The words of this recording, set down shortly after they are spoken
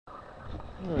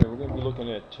Alright, we're going to be looking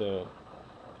at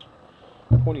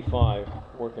 25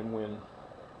 working win.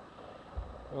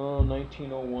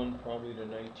 1901 probably to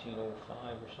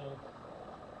 1905 or so.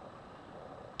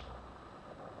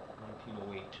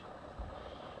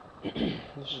 1908.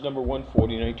 This is number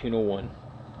 140, 1901.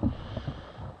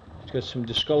 It's got some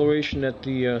discoloration at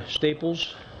the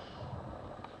staples.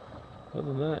 Other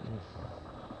than that, in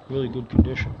really good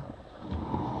condition.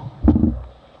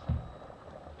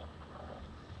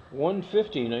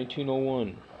 150,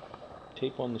 1901.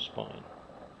 Tape on the spine.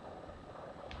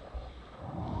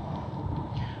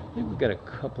 I think we've got a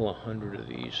couple of hundred of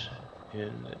these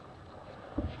in that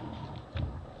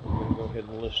I'm going to go ahead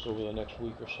and list over the next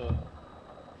week or so.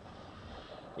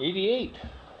 88,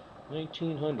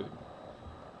 1900.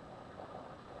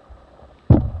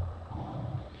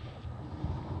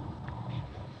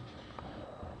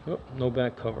 Oh, no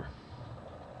back cover.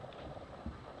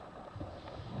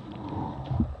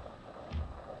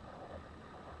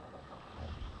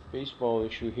 Baseball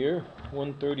issue here,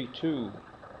 132.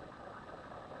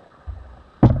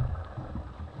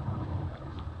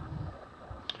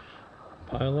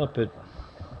 Pile up at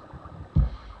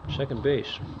second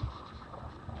base.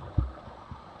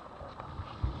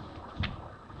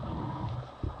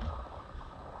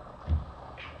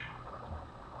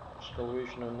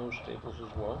 Discoloration on those staples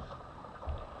as well.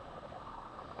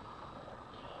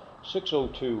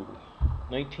 602,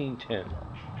 1910.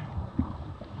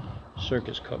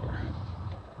 Circus cover.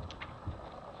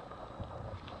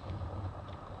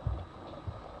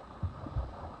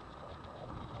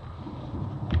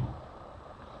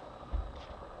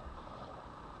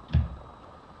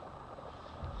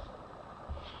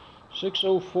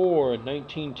 .604 at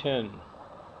 1910.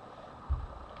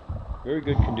 Very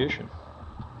good condition.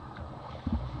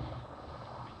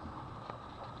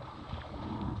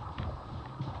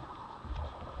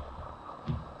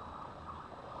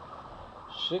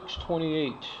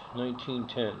 .628,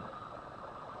 1910.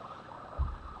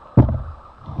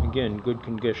 Again, good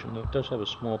condition. Though it does have a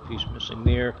small piece missing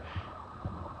there,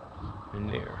 and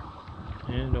there,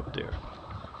 and up there.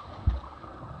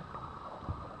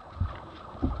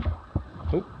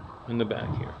 Oh, in the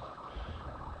back here.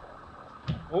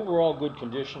 Overall good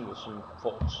condition with some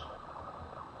faults.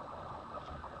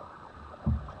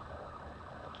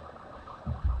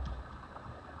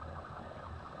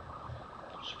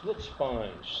 Split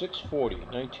spine, 640,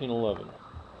 1911.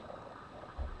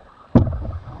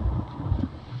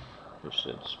 Just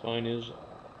said spine is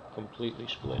completely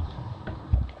split.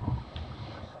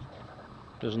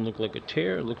 Doesn't look like a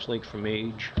tear, it looks like from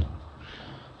age.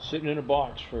 Sitting in a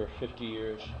box for 50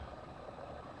 years.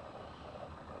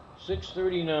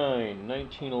 639,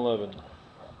 1911.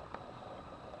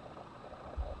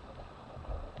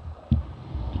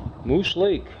 Moose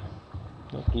Lake.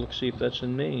 Let's see if that's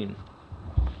in Maine.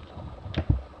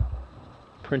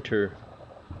 Printer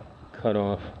cut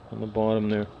off on the bottom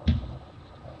there.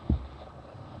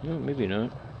 No, maybe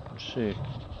not. Let's see.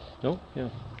 No, yeah.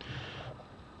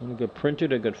 When it got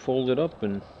printed, it got folded up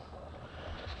and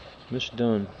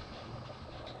misdone.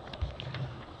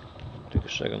 Take a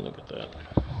second look at that.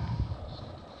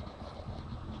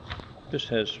 This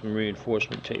has some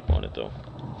reinforcement tape on it though.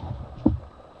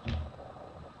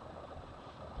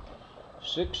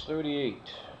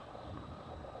 638,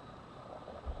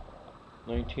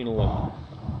 1911.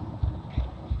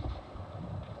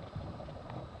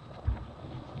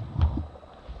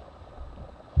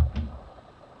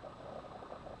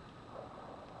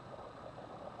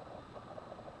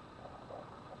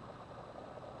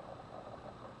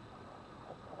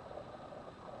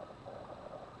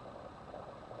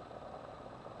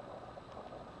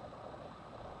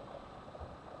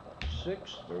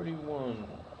 .631,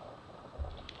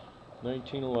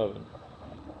 1911.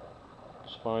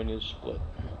 Spine is split.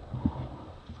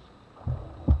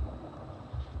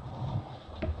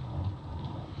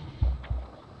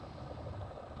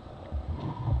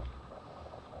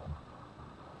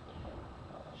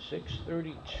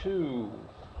 .632.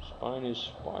 Spine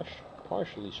is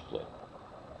partially split.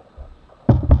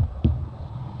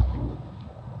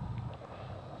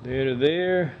 There to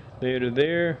there, there to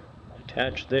there,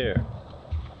 attached there.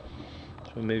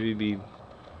 So maybe be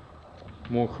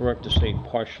more correct to say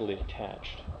partially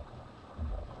attached.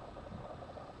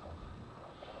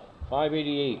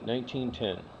 588,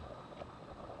 1910.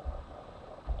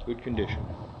 Good condition.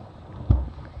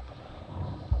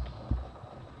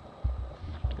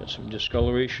 Got some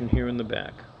discoloration here in the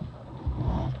back.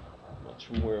 That's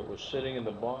from where it was sitting in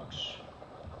the box.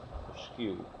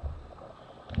 Askew.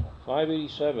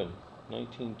 587,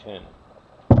 1910.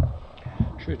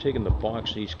 Should have taken the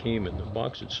box these came in. The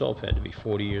box itself had to be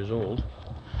 40 years old.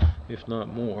 if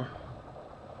not more.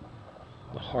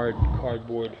 The hard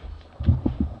cardboard,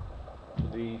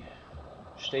 the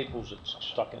staples that's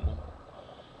stuck in them.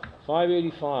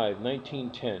 585,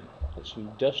 1910. There's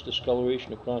some dust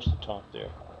discoloration across the top there.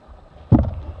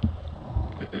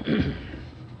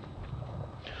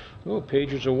 Oh,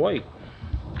 pages are white.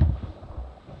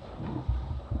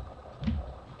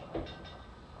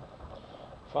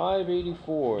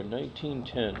 584,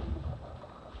 1910.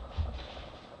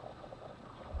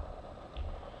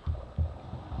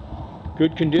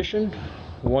 Good condition,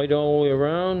 white all the way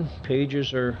around.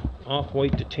 Pages are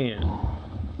off-white to tan.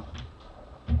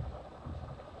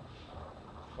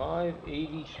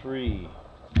 583,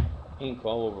 ink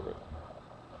all over it.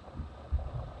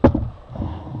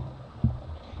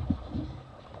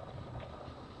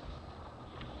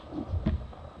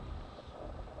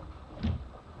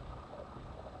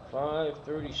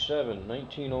 537,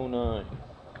 1909.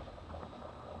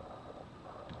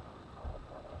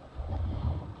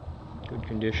 Good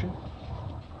condition.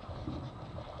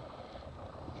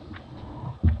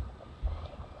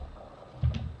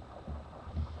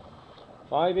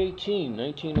 518,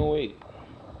 1908.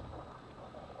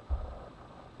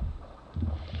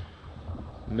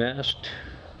 Masked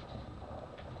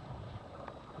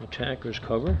attacker's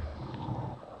cover.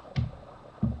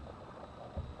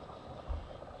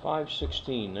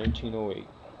 516, 1908.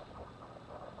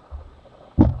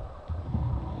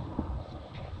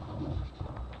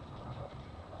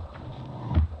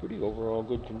 Pretty overall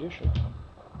good condition.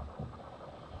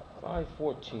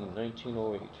 514,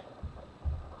 1908.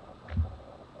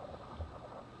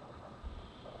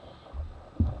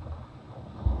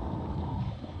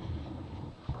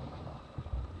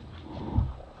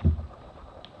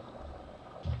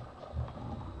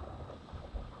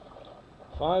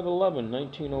 $511,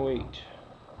 1908.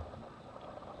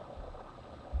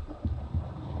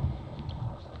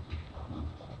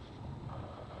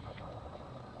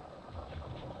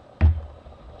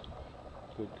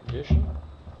 Good condition.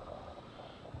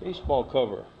 Baseball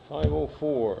cover,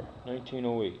 504,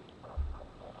 1908.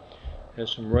 Has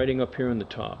some writing up here in the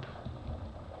top.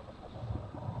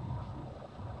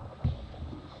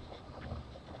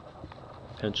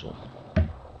 Pencil.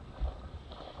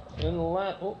 And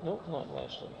oh, no, not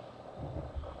lastly.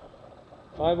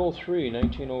 503,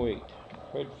 1908.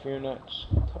 Fred Fearnot's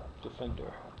Cup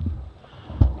Defender.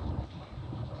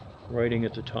 Writing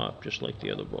at the top, just like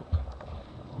the other book.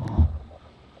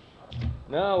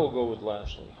 Now we'll go with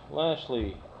lastly.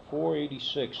 Lastly,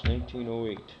 486,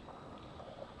 1908.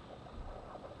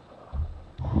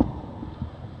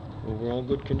 Overall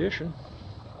good condition.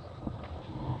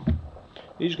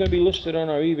 These are going to be listed on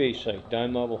our eBay site,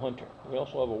 Dime Novel Hunter. We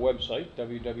also have a website,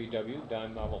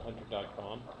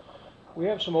 www.dimenovelhunter.com. We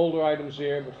have some older items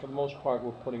there, but for the most part,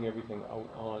 we're putting everything out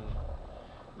on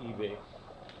eBay.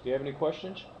 If you have any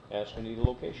questions, ask me the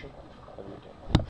location. Have a good day.